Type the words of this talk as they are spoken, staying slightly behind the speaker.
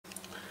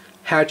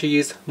how to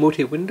use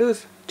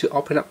multi-windows to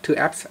open up two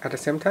apps at the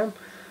same time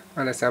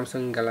on the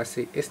Samsung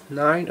Galaxy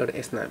S9 or the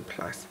S9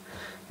 Plus.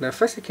 Now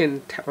first you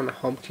can tap on the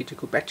home key to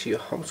go back to your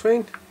home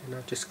screen, and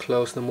I'll just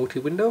close the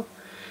multi-window.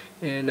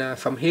 And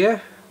from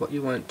here what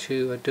you want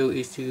to do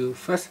is to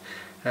first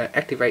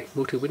activate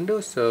multi-window.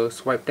 So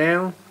swipe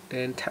down,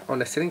 then tap on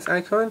the settings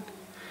icon,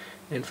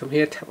 and from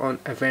here tap on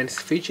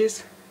advanced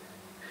features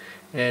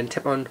and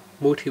tap on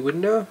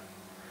multi-window.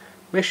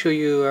 Make sure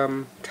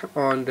you tap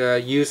on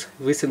the use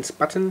recent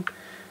button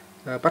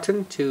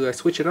to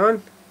switch it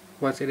on.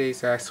 Once it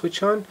is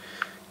switched on,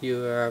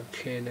 you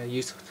can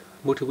use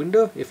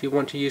multi-window. If you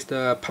want to use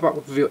the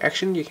pop-up view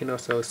action, you can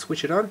also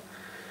switch it on.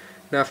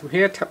 Now from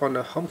here tap on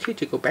the home key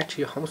to go back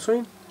to your home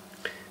screen.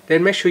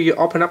 Then make sure you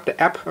open up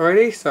the app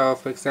already. So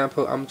for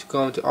example, I'm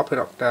going to open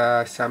up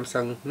the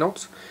Samsung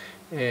Notes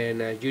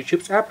and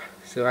YouTube's app.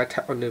 So I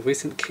tap on the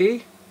recent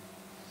key,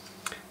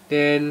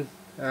 then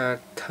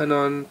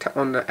tap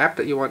on the app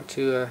that you want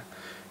to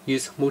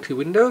use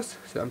multi-windows.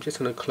 So I'm just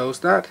going to close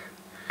that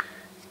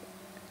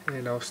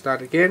and I'll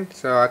start again.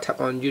 So I tap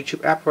on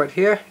YouTube app right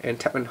here and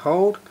tap and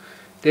hold.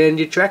 Then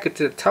you drag it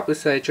to the top.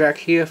 It's a drag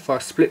here for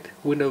split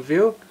window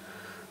view.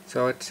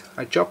 So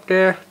I drop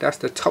there, that's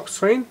the top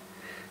screen.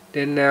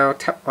 Then now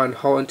tap on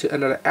hold into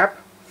another app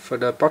for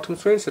the bottom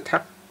screen. So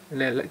tap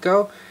and then let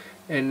go.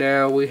 And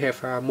now we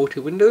have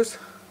multi-windows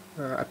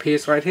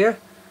appears right here.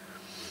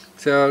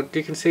 So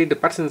you can see the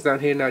buttons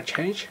down here now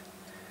change.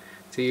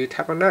 So you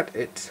tap on that,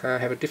 it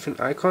have a different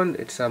icon.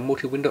 It's a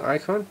multi-window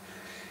icon,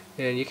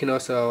 and you can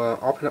also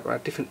open up a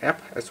different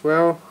app as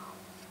well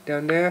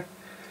down there.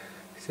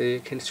 So you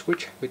can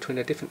switch between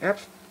the different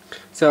apps.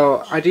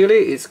 So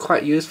ideally, it's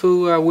quite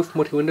useful with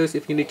multi-windows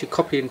if you need to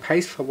copy and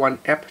paste from one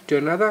app to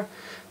another.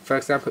 For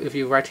example, if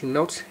you're writing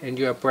notes and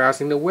you are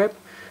browsing the web,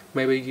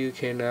 maybe you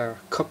can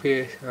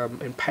copy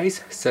and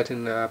paste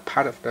certain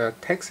part of the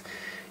text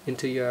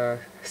into your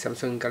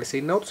Samsung Galaxy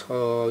Notes,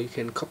 or you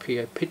can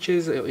copy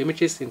pictures or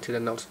images into the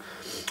notes.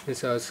 And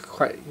so it's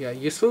quite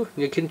useful.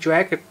 You can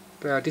drag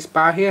this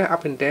bar here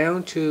up and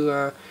down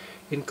to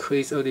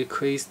increase or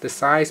decrease the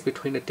size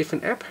between the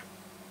different apps,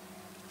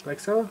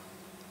 like so.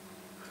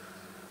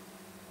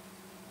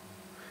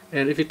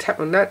 And if you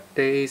tap on that,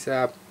 there is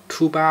a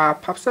toolbar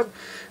pops up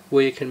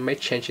where you can make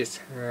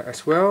changes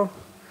as well.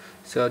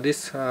 So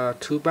this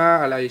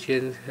toolbar allows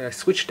you to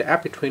switch the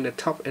app between the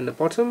top and the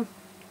bottom,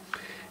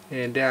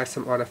 and there are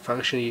some other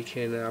functions you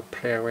can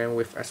play around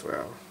with as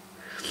well.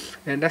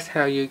 And that's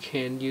how you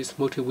can use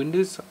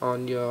multi-windows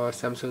on your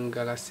Samsung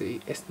Galaxy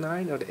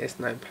S9 or the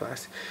S9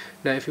 Plus.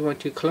 Now if you want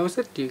to close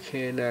it, you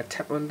can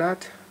tap on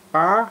that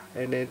bar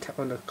and then tap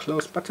on the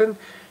close button,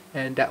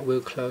 and that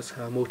will close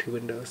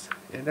multi-windows.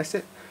 And that's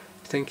it.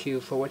 Thank you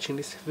for watching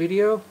this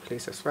video.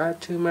 Please subscribe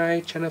to my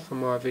channel for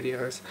more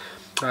videos.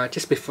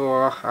 Just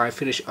before I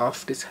finish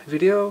off this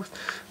video,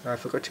 I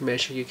forgot to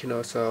mention you can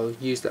also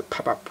use the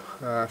pop-up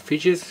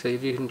features. So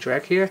if you can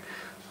drag here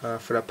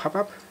for the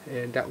pop-up,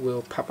 and that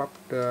will pop up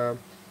the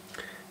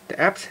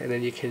apps, and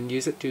then you can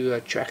use it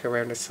to drag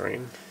around the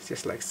screen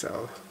just like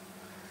so.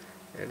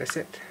 And that's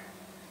it.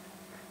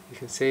 You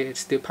can see it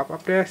still pop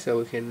up there, so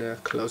we can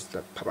close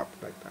the pop-up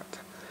like that.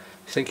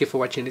 Thank you for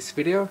watching this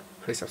video.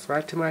 Please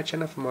subscribe to my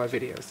channel for more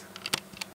videos.